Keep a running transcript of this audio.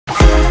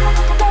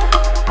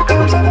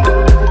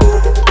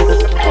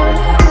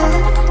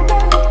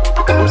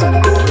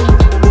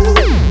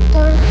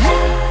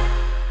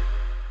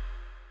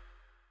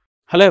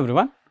Hello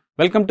everyone,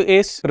 welcome to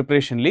ACE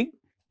Preparation League.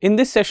 In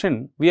this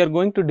session, we are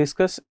going to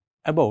discuss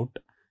about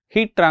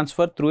heat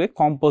transfer through a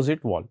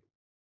composite wall.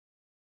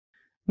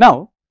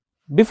 Now,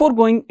 before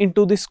going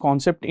into this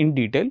concept in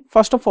detail,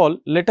 first of all,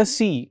 let us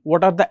see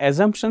what are the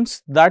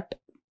assumptions that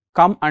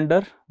come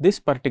under this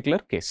particular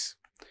case.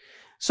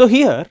 So,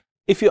 here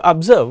if you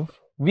observe,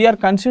 we are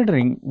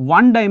considering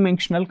one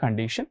dimensional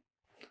condition.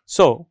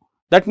 So,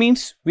 that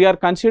means we are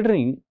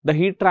considering the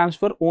heat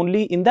transfer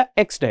only in the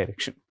x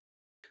direction.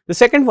 The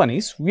second one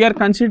is we are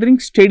considering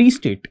steady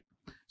state.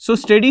 So,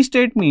 steady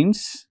state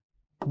means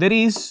there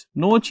is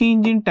no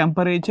change in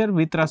temperature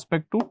with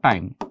respect to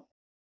time.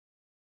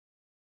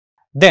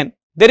 Then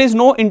there is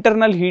no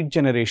internal heat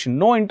generation.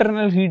 No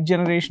internal heat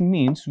generation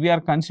means we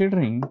are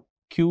considering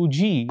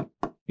Qg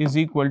is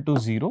equal to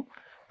 0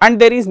 and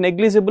there is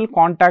negligible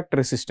contact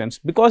resistance,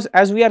 because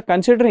as we are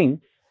considering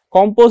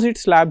composite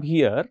slab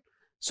here,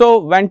 so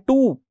when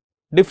two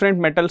different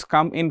metals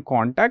come in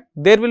contact,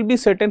 there will be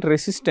certain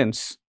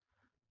resistance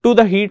to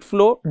the heat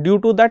flow due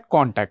to that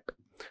contact.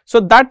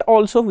 So, that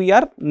also we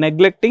are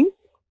neglecting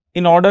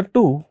in order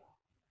to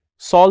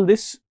solve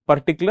this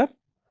particular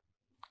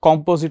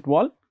composite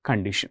wall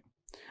condition.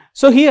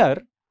 So, here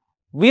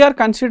we are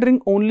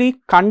considering only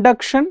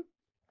conduction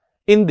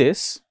in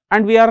this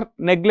and we are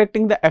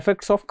neglecting the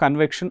effects of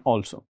convection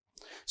also.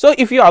 So,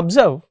 if you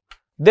observe,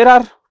 there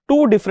are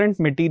two different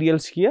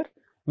materials here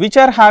which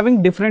are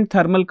having different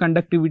thermal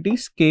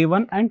conductivities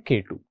K1 and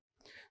K2.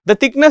 The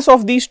thickness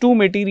of these two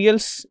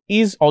materials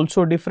is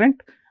also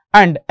different,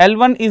 and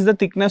L1 is the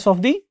thickness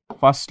of the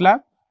first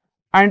slab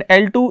and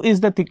L2 is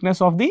the thickness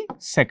of the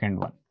second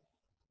one.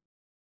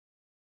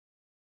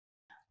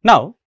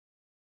 Now,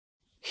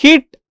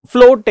 heat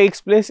flow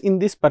takes place in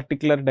this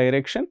particular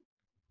direction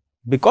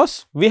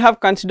because we have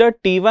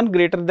considered T1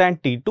 greater than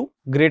T2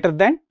 greater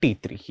than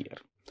T3 here.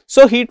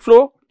 So, heat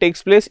flow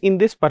takes place in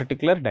this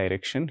particular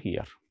direction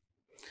here.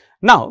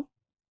 Now,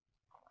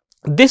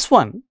 this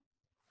one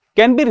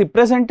can be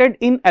represented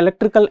in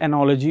electrical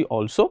analogy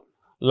also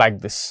like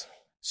this.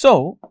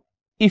 So,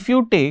 if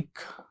you take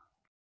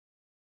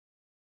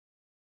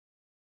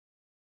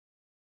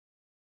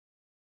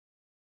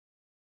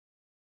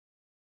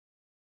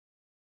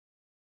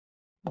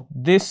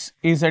this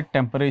is at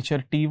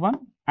temperature T1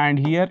 and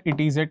here it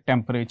is at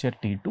temperature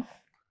T2,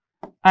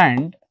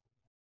 and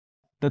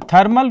the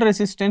thermal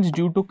resistance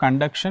due to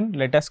conduction,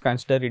 let us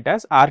consider it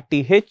as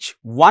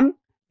RTH1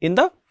 in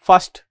the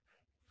first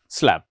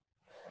slab.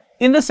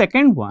 In the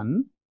second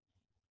one,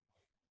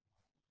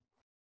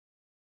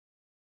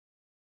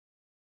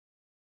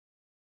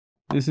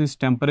 this is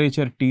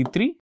temperature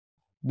T3,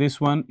 this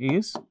one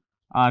is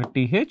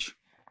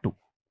RTH2.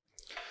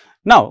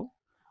 Now,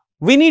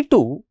 we need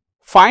to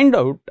find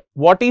out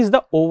what is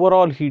the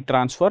overall heat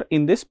transfer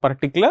in this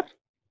particular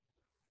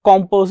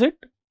composite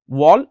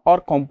wall or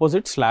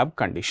composite slab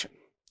condition.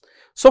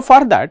 So,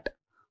 for that,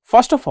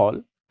 first of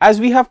all, as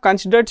we have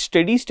considered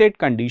steady state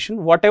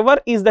condition, whatever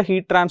is the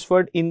heat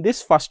transferred in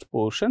this first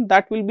portion,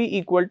 that will be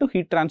equal to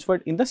heat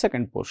transferred in the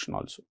second portion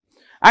also,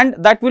 and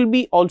that will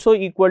be also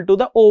equal to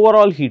the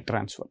overall heat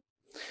transfer.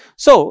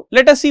 So,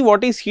 let us see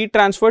what is heat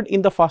transferred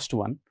in the first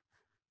one.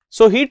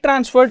 So, heat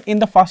transferred in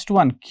the first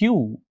one,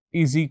 Q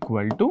is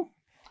equal to,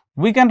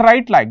 we can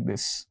write like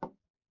this,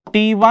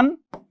 T1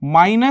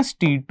 minus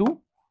T2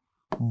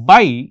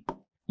 by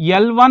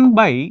L1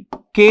 by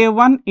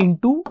K1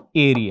 into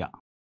area.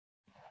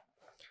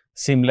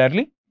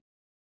 Similarly,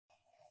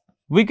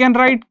 we can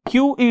write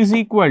Q is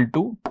equal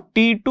to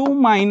T2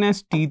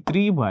 minus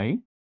T3 by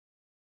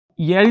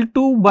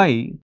L2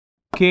 by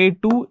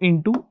K2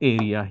 into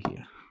area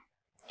here.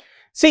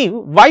 See,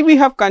 why we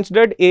have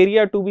considered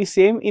area to be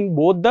same in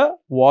both the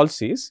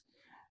walls is,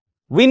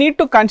 we need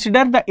to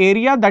consider the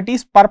area that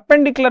is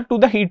perpendicular to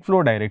the heat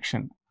flow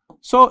direction.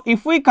 So,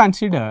 if we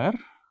consider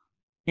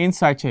in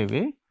such a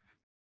way,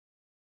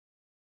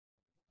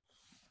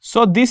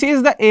 so this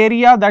is the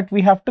area that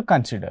we have to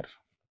consider.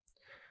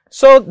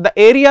 So, the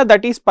area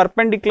that is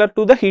perpendicular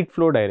to the heat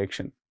flow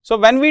direction. So,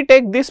 when we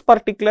take this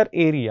particular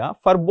area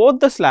for both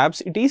the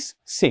slabs, it is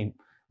same.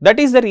 That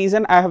is the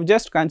reason I have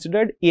just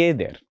considered A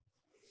there.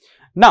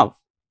 Now,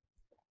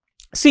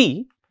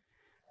 see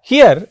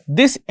here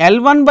this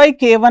L1 by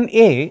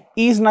K1A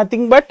is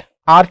nothing but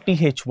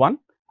RTH1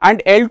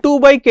 and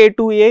L2 by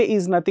K2A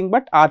is nothing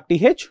but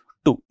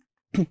RTH2.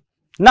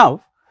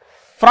 Now,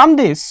 from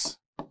this,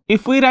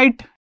 if we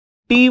write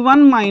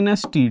T1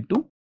 minus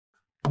T2,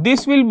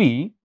 this will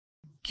be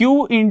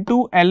Q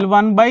into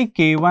L1 by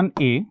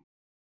K1A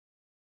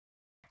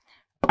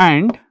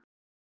and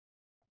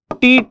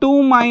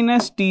T2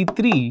 minus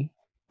T3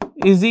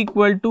 is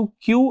equal to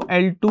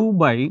QL2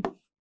 by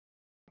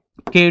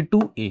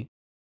K2A.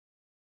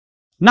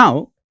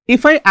 Now,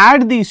 if I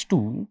add these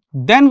two,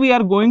 then we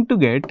are going to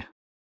get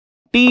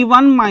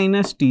T1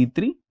 minus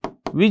T3,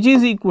 which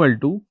is equal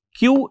to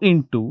Q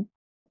into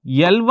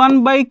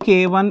L1 by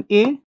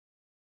K1A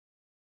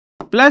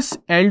plus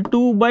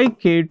L2 by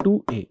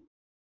K2A.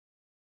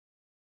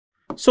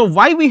 So,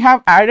 why we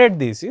have added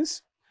this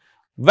is,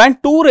 when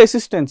two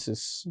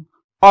resistances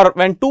or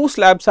when two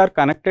slabs are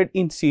connected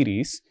in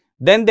series,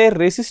 then their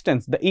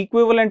resistance, the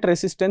equivalent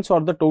resistance or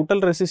the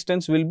total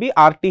resistance will be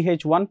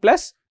RTH1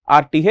 plus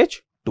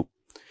RTH2.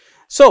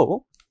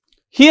 So,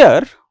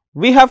 here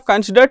we have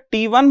considered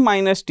T1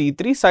 minus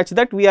T3 such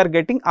that we are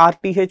getting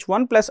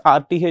RTH1 plus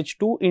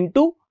RTH2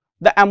 into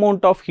the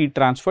amount of heat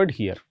transferred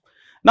here.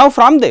 Now,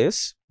 from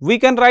this we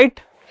can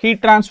write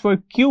heat transfer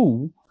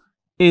Q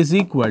is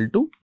equal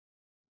to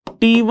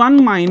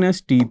T1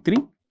 minus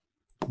T3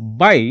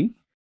 by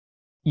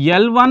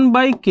L1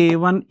 by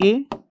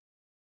K1A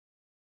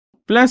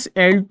plus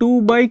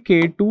L2 by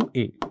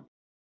K2A.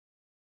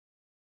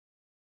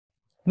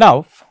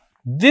 Now,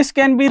 this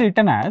can be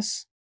written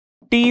as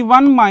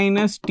T1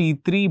 minus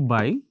T3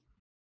 by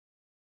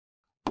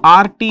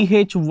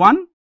RTH1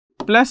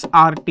 plus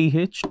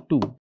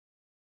RTH2.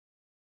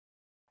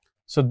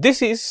 So,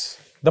 this is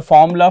the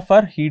formula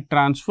for heat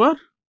transfer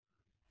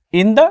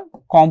in the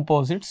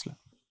composite slab.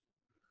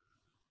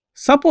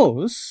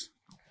 Suppose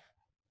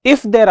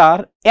if there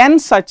are n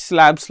such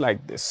slabs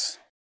like this,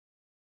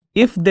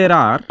 if there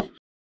are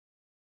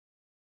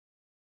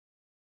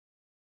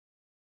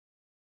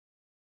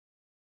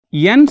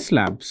n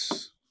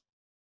slabs,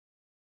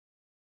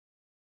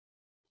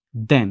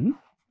 then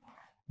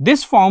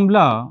this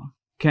formula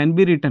can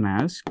be written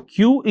as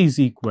Q is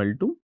equal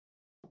to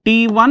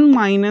T1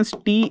 minus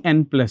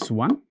Tn plus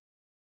 1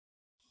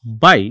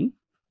 by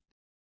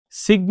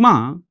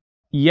sigma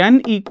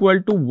n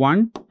equal to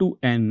 1 to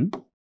n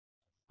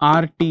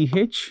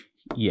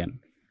RTHn.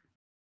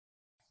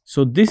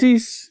 So, this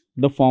is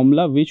the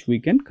formula which we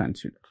can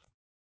consider.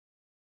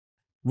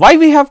 Why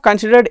we have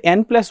considered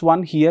n plus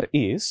 1 here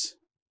is,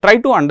 try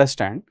to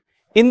understand,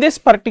 in this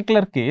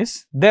particular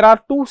case there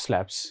are two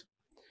slabs.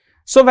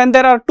 So, when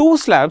there are two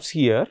slabs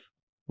here,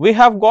 we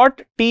have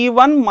got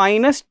T1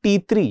 minus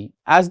T3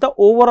 as the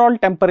overall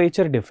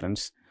temperature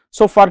difference.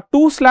 So, for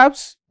two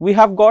slabs we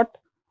have got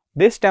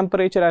this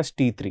temperature as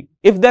T3.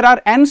 If there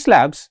are n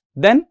slabs,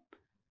 then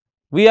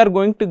we are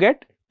going to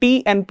get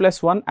Tn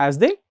plus 1 as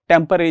the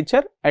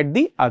temperature at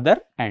the other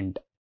end.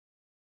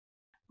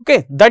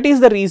 Okay, that is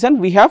the reason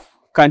we have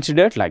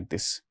considered like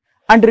this.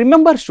 And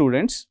remember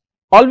students,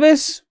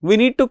 always we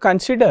need to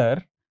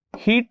consider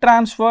heat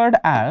transferred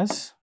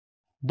as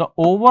the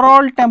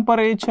overall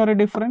temperature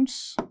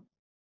difference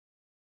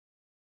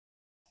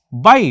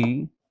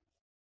by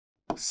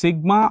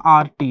sigma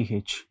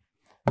RTH.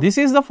 This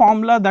is the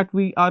formula that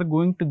we are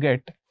going to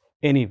get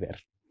anywhere.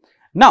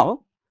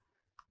 Now,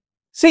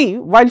 see,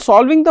 while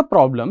solving the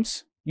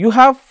problems, you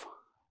have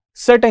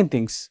certain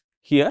things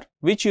here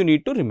which you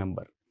need to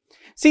remember.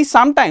 See,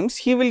 sometimes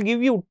he will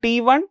give you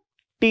T1,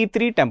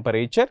 T3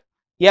 temperature,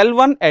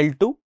 L1,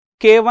 L2,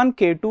 K1,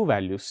 K2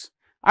 values,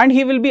 and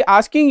he will be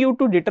asking you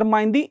to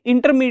determine the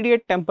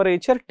intermediate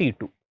temperature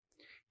T2.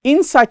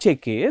 In such a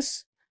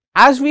case,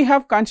 as we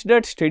have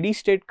considered steady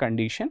state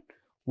condition,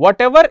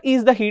 whatever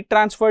is the heat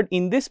transferred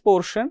in this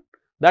portion,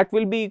 that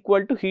will be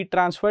equal to heat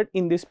transferred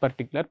in this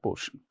particular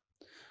portion.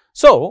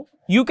 So,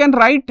 you can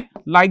write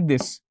like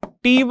this,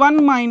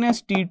 T1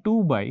 minus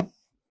T2 by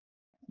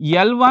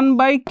L1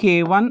 by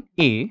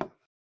K1A,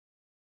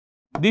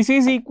 this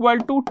is equal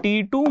to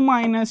T2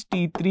 minus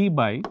T3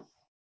 by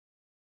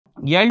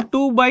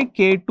L2 by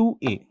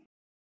K2A.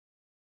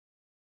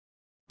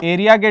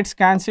 Area gets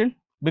cancelled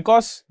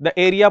because the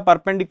area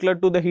perpendicular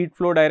to the heat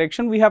flow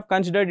direction, we have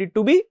considered it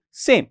to be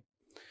same.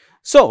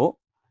 So,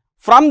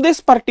 from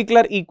this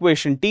particular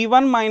equation,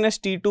 T1 minus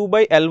T2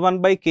 by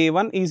L1 by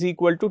K1 is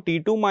equal to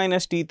T2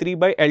 minus T3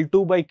 by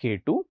L2 by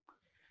K2.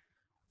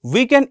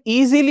 We can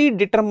easily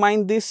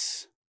determine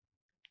this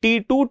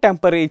T2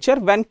 temperature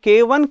when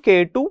K1,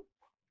 K2,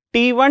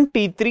 T1,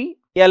 T3,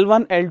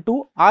 L1,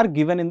 L2 are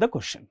given in the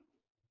question.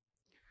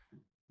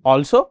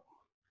 Also,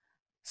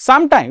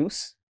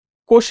 sometimes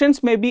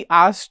questions may be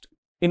asked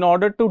in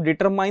order to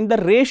determine the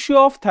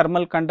ratio of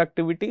thermal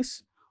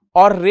conductivities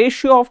or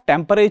ratio of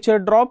temperature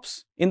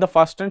drops in the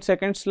first and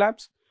second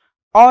slabs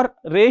or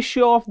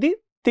ratio of the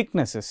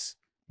thicknesses.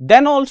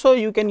 Then also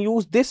you can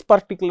use this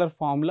particular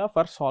formula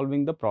for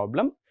solving the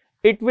problem.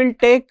 It will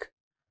take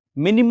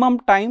minimum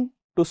time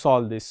to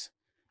solve this.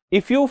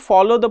 If you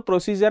follow the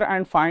procedure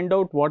and find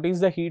out what is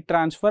the heat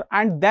transfer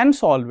and then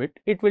solve it,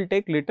 it will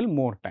take little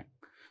more time.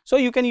 So,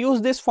 you can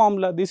use this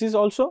formula. This is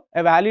also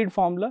a valid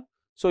formula.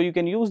 So, you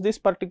can use this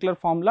particular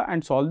formula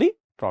and solve the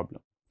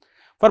problem.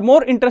 For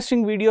more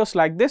interesting videos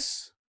like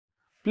this,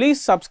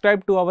 please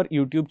subscribe to our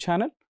YouTube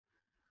channel.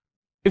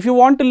 If you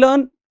want to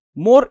learn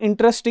more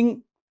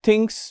interesting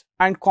things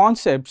and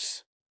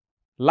concepts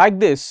like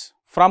this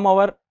from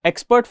our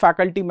expert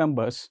faculty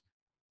members,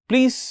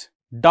 please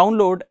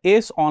download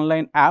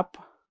ace.online app.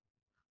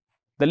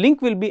 The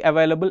link will be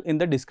available in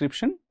the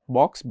description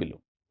box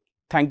below.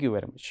 Thank you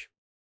very much.